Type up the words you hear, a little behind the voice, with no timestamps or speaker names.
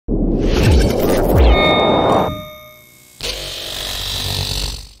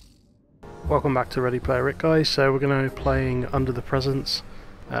Welcome back to Ready Player Rick, guys. So we're going to be playing Under the Presence,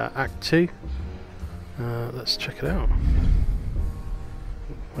 Act 2. Let's check it out.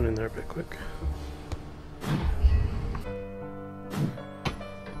 Went in there a bit quick.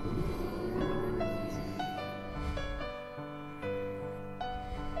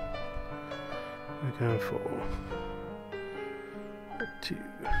 We're going for Act 2.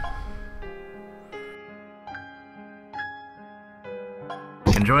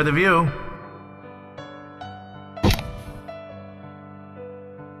 Enjoy the view.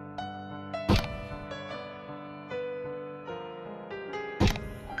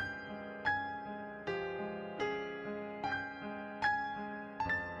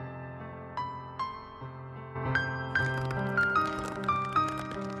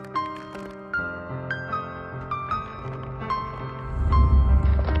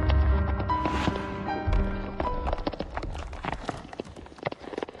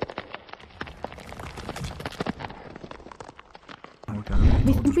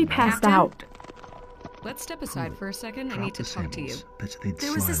 They think we passed out. Let's step aside for a second. I need to talk to you.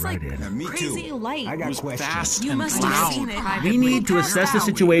 There was this crazy light. I got questions. Fast you must have seen it. We need to assess the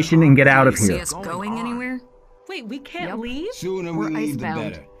situation and get out of See here. us going anywhere? Wait, we can't leave? Sooner we leave, the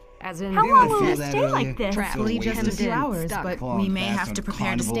better. As in, How long will feel we that stay earlier. like this? Probably just a few hours, but we may have to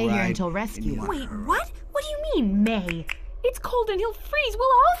prepare to stay here until rescue. Wait, what? What do you mean, May? It's cold and he'll freeze. We'll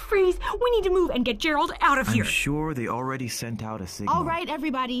all freeze. We need to move and get Gerald out of here. I'm sure they already sent out a signal. All right,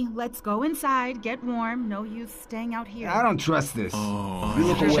 everybody, let's go inside, get warm. No use staying out here. I don't trust this. You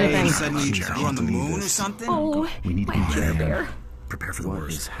look away and suddenly you're on the moon or something? Oh, We need to my be hair. Prepare for the What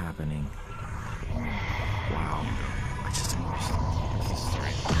worst. is happening? Wow. I just don't understand.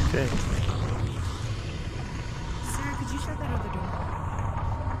 Okay. Sarah, could you shut that other door?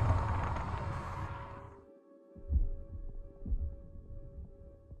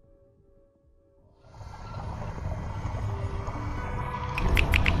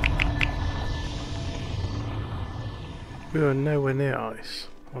 We were nowhere near ice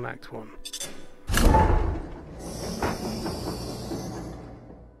on Act 1.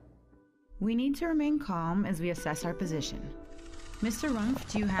 We need to remain calm as we assess our position. Mr. Rumpf,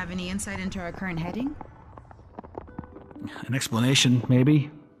 do you have any insight into our current heading? An explanation,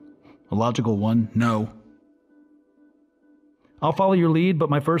 maybe. A logical one, no. I'll follow your lead, but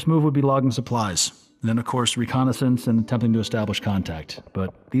my first move would be logging supplies. Then, of course, reconnaissance and attempting to establish contact.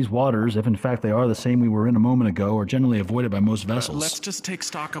 But these waters, if in fact they are the same we were in a moment ago, are generally avoided by most vessels. Let's just take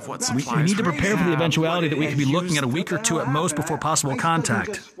stock of what We supplies need to prepare for the eventuality that we could be looking at a week or two at most before possible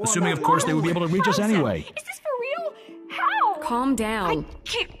contact. Assuming, of course, they would be able to reach us anyway. Is this for real? How? calm down. I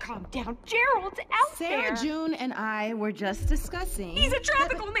can't calm down. Gerald's out Sarah there. June and I were just discussing. He's a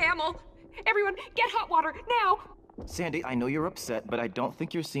tropical mammal. Everyone, get hot water now. Sandy, I know you're upset, but I don't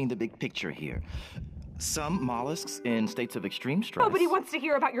think you're seeing the big picture here. Some mollusks in states of extreme stress. Nobody wants to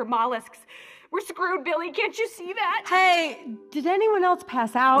hear about your mollusks. We're screwed, Billy. Can't you see that? Hey, did anyone else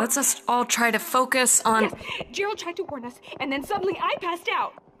pass out? Let's just all try to focus on... Yes, Gerald tried to warn us, and then suddenly I passed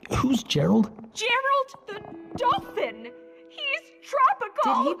out. Who's Gerald? Gerald the dolphin. He's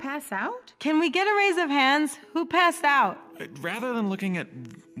tropical. Did he pass out? Can we get a raise of hands? Who passed out? Rather than looking at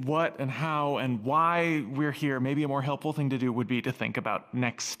what and how and why we're here, maybe a more helpful thing to do would be to think about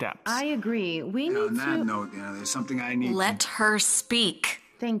next steps. I agree. We need On that to... note, there's something I need Let her speak.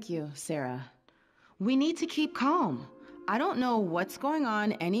 Thank you, Sarah. We need to keep calm. I don't know what's going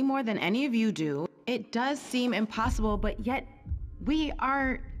on any more than any of you do. It does seem impossible, but yet we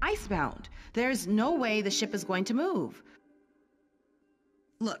are icebound. There's no way the ship is going to move.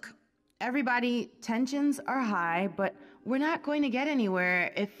 Look, everybody, tensions are high, but we're not going to get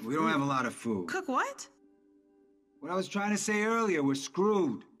anywhere if... We don't have a lot of food. Cook what? What I was trying to say earlier, we're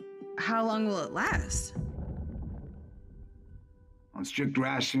screwed. How long will it last? On strict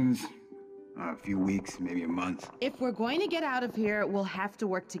rations, a few weeks, maybe a month. If we're going to get out of here, we'll have to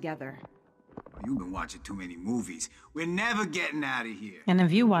work together. You've been watching too many movies. We're never getting out of here. And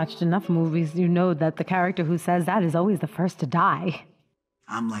if you watched enough movies, you know that the character who says that is always the first to die.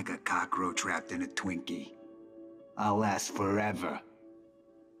 I'm like a cockroach wrapped in a Twinkie. I'll last forever.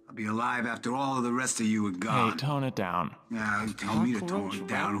 I'll be alive after all of the rest of you are gone. Hey, tone it down. Yeah, you tell me to tone it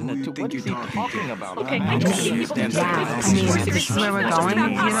down. Who do you think you're talking to? about? Okay, I just see people Yeah, I mean, this is where we're going. You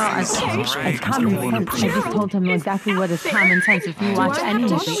know, it's common sense. I just told him exactly what is common sense. If you watch any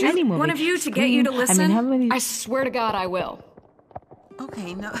movie, One of you to get you to listen? I mean, how many... I swear to God I will.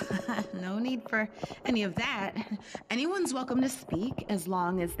 Okay, no need for any of that. Anyone's welcome to speak as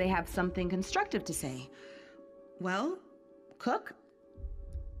long as they have something constructive to say. Well, Cook?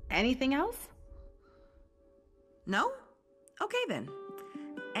 Anything else? No? Okay then.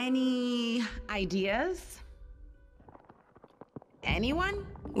 Any ideas? Anyone?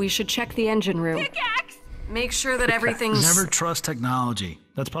 We should check the engine room. Pickaxe! Make sure that everything's... Never trust technology.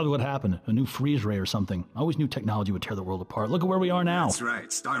 That's probably what happened. A new freeze ray or something. I always knew technology would tear the world apart. Look at where we are now. That's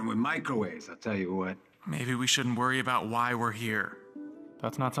right. Starting with microwaves, I'll tell you what. Maybe we shouldn't worry about why we're here.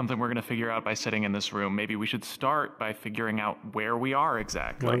 That's not something we're going to figure out by sitting in this room. Maybe we should start by figuring out where we are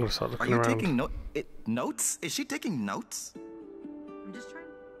exactly. I'm gonna start Are looking you around. taking notes? Is she taking notes? I'm just trying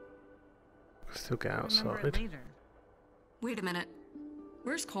Still get to remember it outside. later. Wait a minute.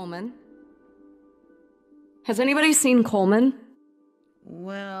 Where's Coleman? Has anybody seen Coleman?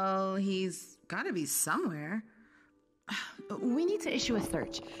 Well, he's gotta be somewhere. We need to issue a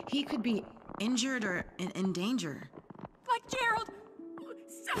search. He could be injured or in danger. Like Gerald!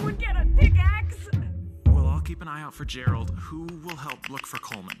 Someone get a pickaxe! Well, I'll keep an eye out for Gerald. Who will help look for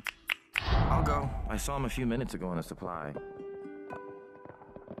Coleman? I'll go. I saw him a few minutes ago in the supply.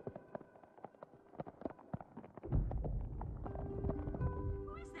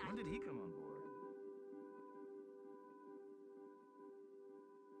 When did he come on board?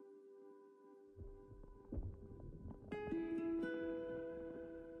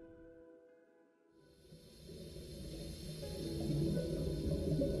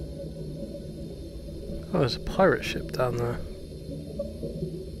 Oh, there's a pirate ship down there.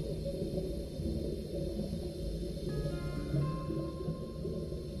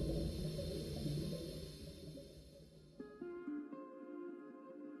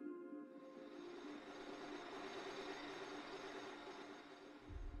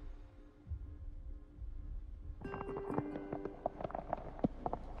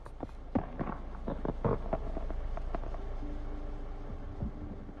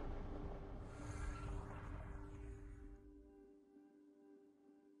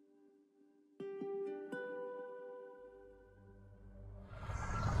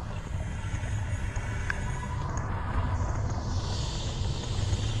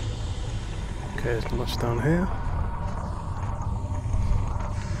 Okay, there's not much down here.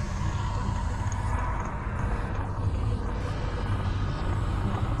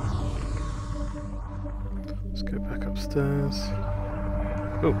 Let's go back upstairs.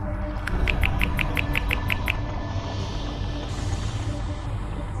 Oh.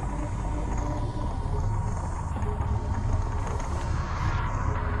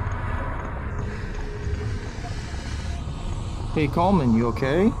 Hey, Coleman, you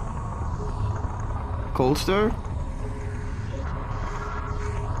okay? Cold stir?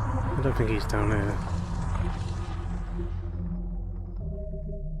 I don't think he's down here.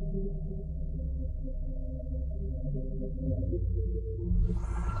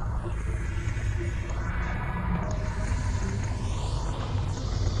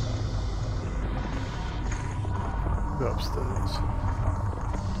 Go upstairs.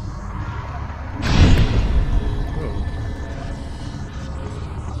 Oh.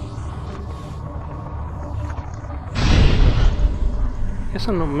 Guess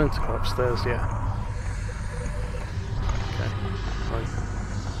I'm not meant to go upstairs yet. Okay, fine.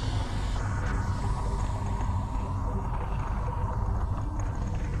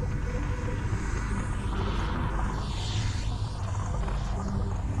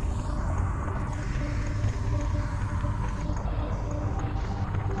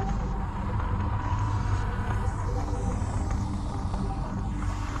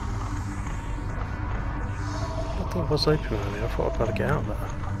 That door was open earlier. I thought I'd better get out there.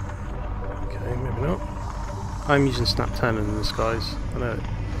 Okay, maybe not. I'm using Snap 10 in this, guys. I know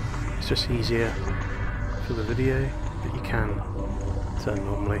it's just easier for the video, but you can turn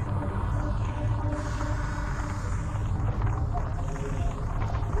normally.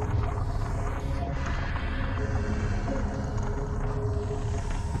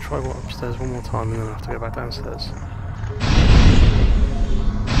 I'll try what upstairs one more time and then I have to go back downstairs.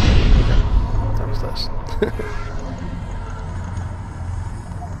 Okay, downstairs.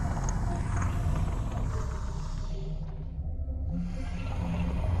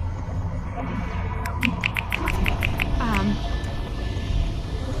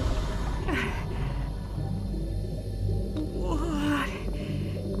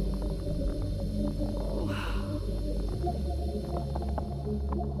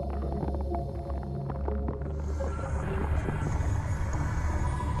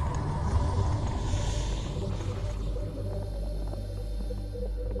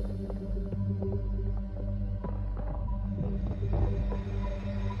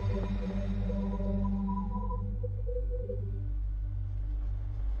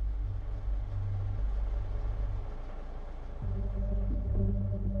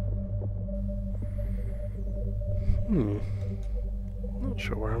 Not Not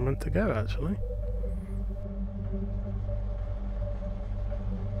sure where I'm meant to go, actually.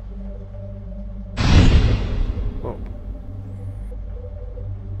 Whoa.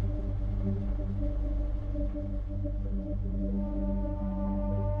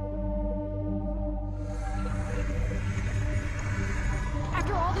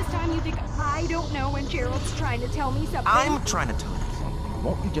 After all this time, you think I don't know when Gerald's trying to tell me something? I'm trying to tell you something.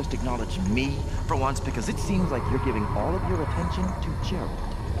 Won't you just acknowledge me for once? Because it seems like you're giving all of your attention to Gerald.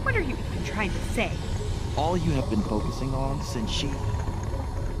 What are you even trying to say? All you have been focusing on since she...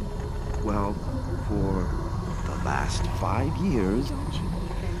 Well, for the last 5 years...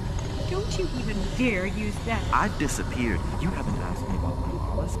 Don't you even dare use that. I've disappeared. You haven't asked me about the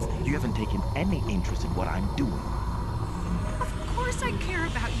mollusks. You haven't taken any interest in what I'm doing. Of course I care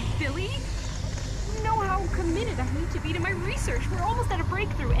about you, Billy. You know how committed I need to be to my research. We're almost at a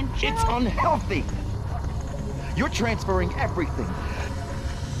breakthrough, and Gerald... It's unhealthy! You're transferring everything.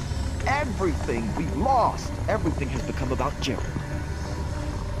 Everything we've lost. Everything has become about Gerald.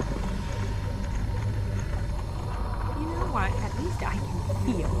 You know what? At least I can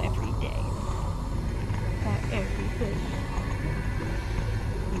feel every day. That everything.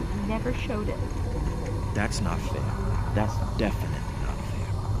 You never showed it. That's not fair. That's definitely not fair.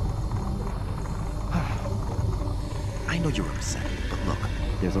 I know you're upset, but look,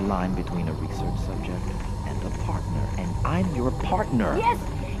 there's a line between a research subject and a partner, and I'm your partner. Yes!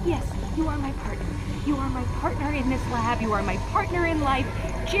 Yes, you are my partner. You are my partner in this lab. You are my partner in life.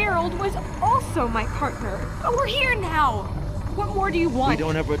 Gerald was also my partner. But we're here now. What more do you want? We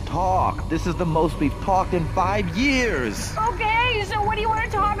don't ever talk. This is the most we've talked in 5 years. Okay, so what do you want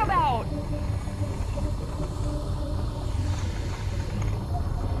to talk about?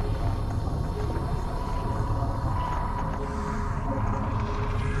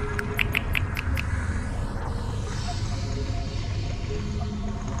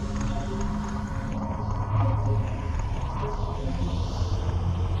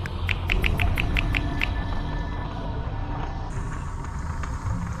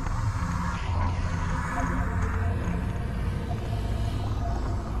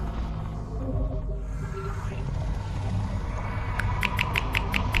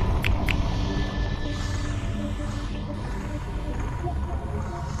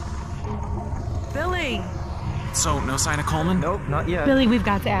 So, no sign of Coleman? Nope, not yet. Billy, we've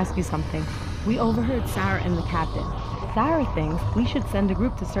got to ask you something. We overheard Sarah and the captain. Sarah thinks we should send a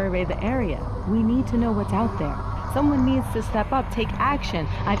group to survey the area. We need to know what's out there. Someone needs to step up, take action.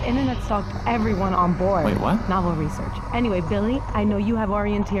 I've internet stalked everyone on board. Wait, what? Novel research. Anyway, Billy, I know you have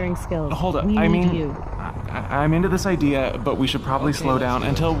orienteering skills. Hold up, We I need mean, you. I'm into this idea, but we should probably slow down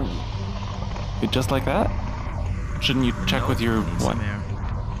until... Just like that? Shouldn't you check with your... what?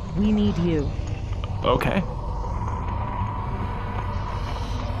 We need you. Okay.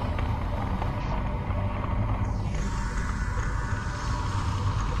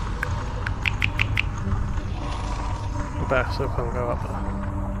 Better so can't go up there.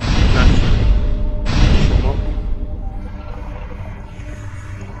 No. Should not.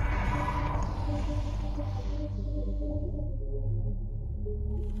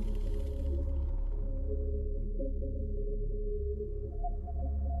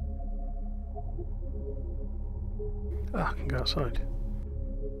 I can go outside.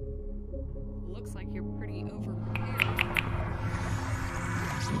 Looks like you're pretty over-prepared.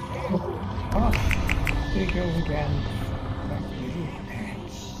 Oh, there he goes again.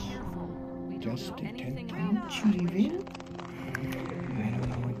 Just attempting to live in? I don't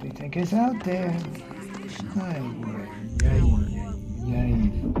know what they think is out there.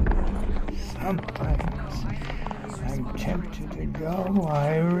 Sometimes I'm tempted to go,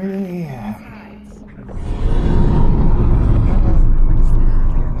 I really am. You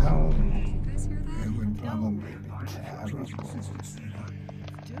know, it would probably be terrible.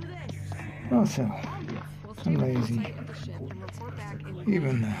 Also, I'm lazy.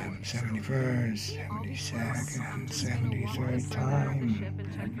 Even the 71st, 72nd, 73rd time,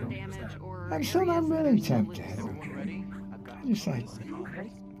 I'm still not really tempted.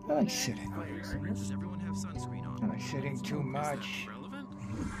 I like sitting. I like sitting too much.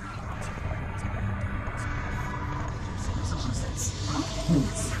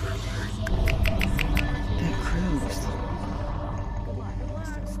 That cruise.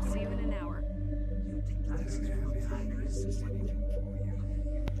 See you in an hour.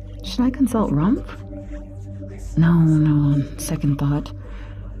 Should I consult Rumpf? No, on second thought.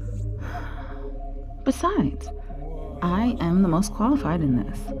 Besides, I am the most qualified in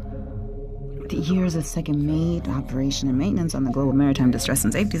this. The years as second mate, operation and maintenance on the global maritime distress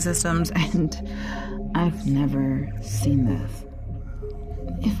and safety systems, and I've never seen this.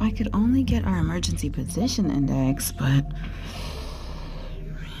 If I could only get our emergency position index, but...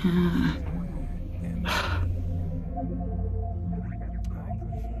 Yeah.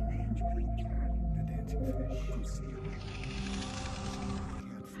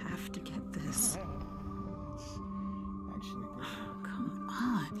 Have to get this. Come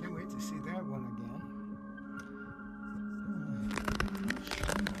on. Can't wait to see that one again.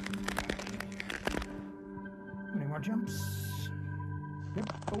 Any more jumps? Yep.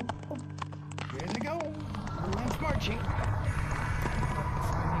 Oh. Here they go. Everyone's marching.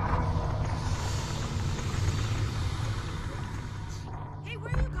 Hey,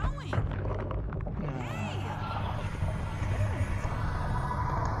 where are you going?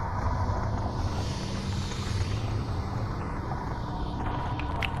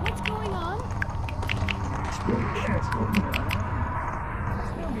 What's going on?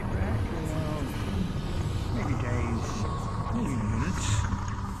 They'll be back in, maybe days, maybe minutes.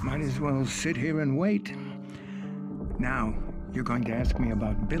 Might as well sit here and wait. Now, you're going to ask me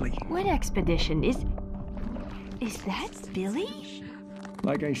about Billy. What expedition? Is that Billy?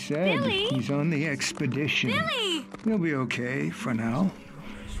 Like I said, Billy? he's on the expedition. Billy! He'll be okay for now.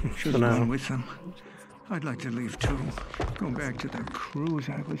 Should have gone with them. I'd like to leave too. Go back to the cruise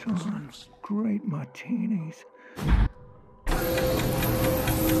I was on. Great martinis.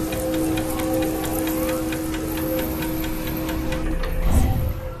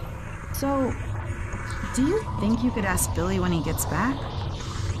 So, do you think you could ask Billy when he gets back?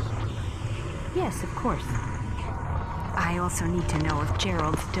 Yes, of course. I also need to know if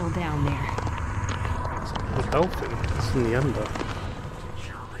Gerald's still down there. The dolphin. It's in the under.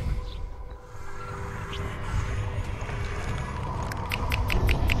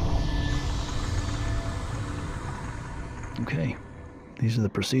 Okay, these are the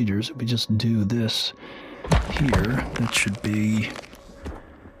procedures. If we just do this here, that should be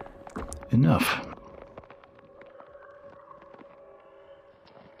enough.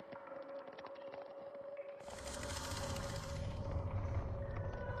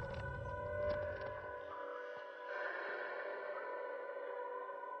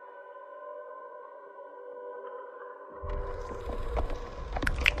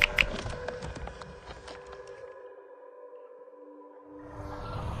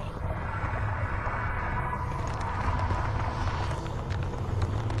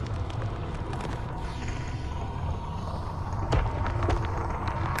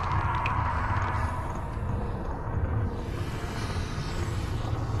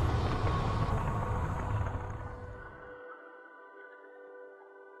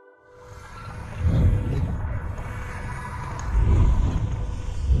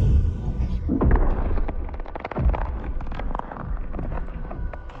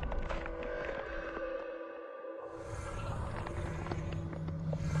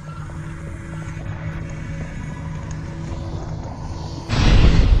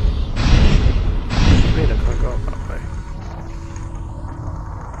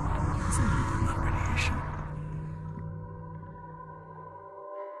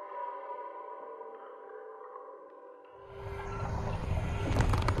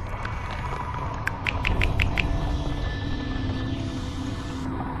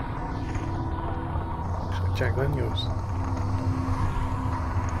 Jack Daniels.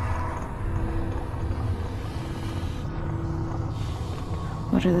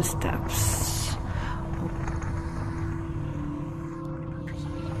 What are the steps?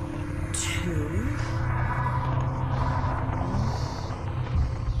 2.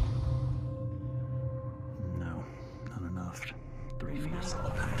 No, not enough. 3 feet of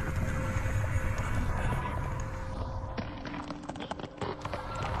solid factor at the minimum.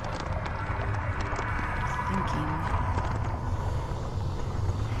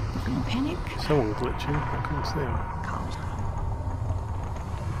 Don't panic. Someone glitching. I can't see him. Calm.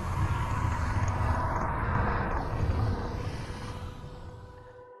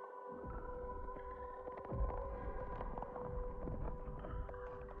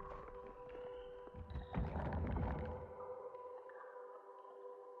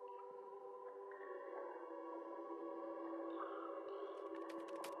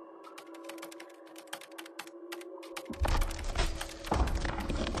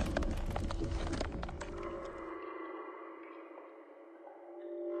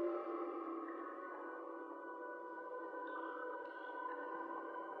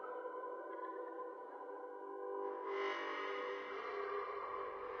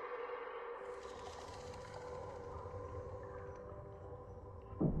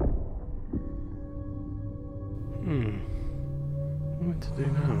 What to do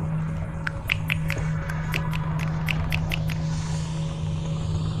now?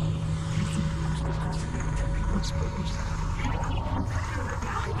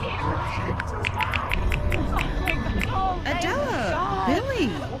 Adela! Billy!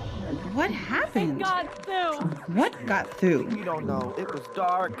 What happened? Got through. What got through? We don't know. It was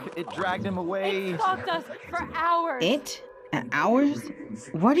dark. It dragged him away. It stalked us for hours. It? Hours?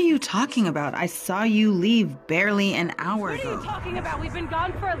 What are you talking about? I saw you leave barely an hour What ago. are you talking about? We've been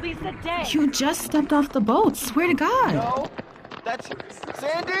gone for at least a day. You just stepped off the boat. Swear to God. No, that's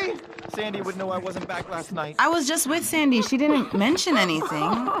Sandy. Sandy would know I wasn't back last night. I was just with Sandy. She didn't mention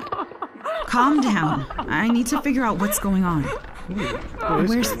anything. Calm down. I need to figure out what's going on.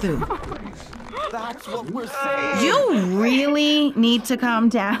 Where's Stu? That's what we're saying. You really need to calm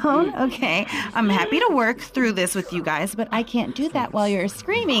down, okay? I'm happy to work through this with you guys, but I can't do that while you're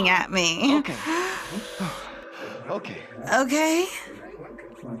screaming at me. Okay. Okay. Okay?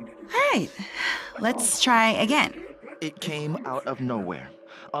 All right. Let's try again. It came out of nowhere.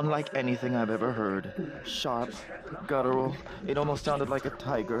 Unlike anything I've ever heard. Sharp, guttural. It almost sounded like a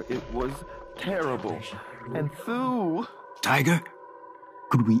tiger. It was terrible. And Thu... Tiger?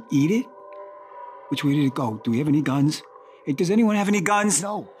 Could we eat it? Which way did it go? Do we have any guns? Hey, does anyone have any guns?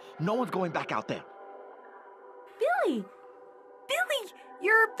 No. No one's going back out there. Billy! Billy!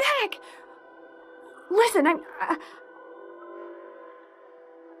 You're back! Listen, I'm...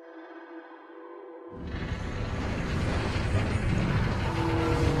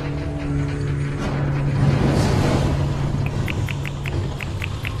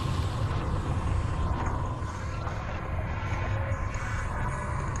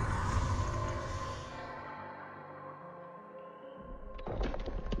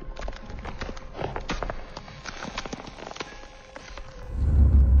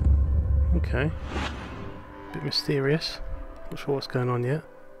 Okay. Bit mysterious. Not sure what's going on yet.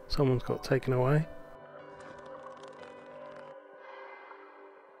 Someone's got taken away.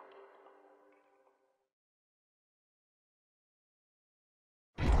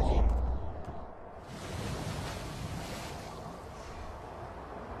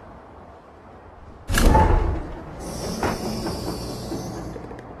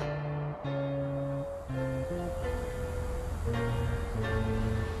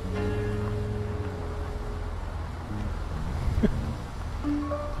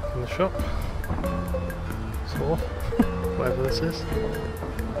 In the shop, sort of, whatever this is.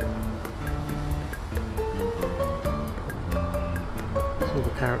 It's all the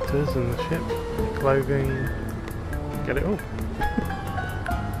characters and the ship, the clothing, get it all.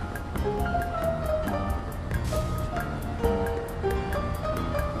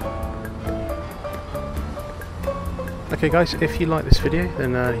 Okay guys, if you like this video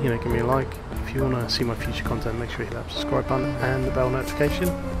then give me a like. If you want to see my future content, make sure you hit that subscribe button and the bell notification.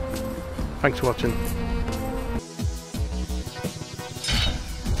 Thanks for watching.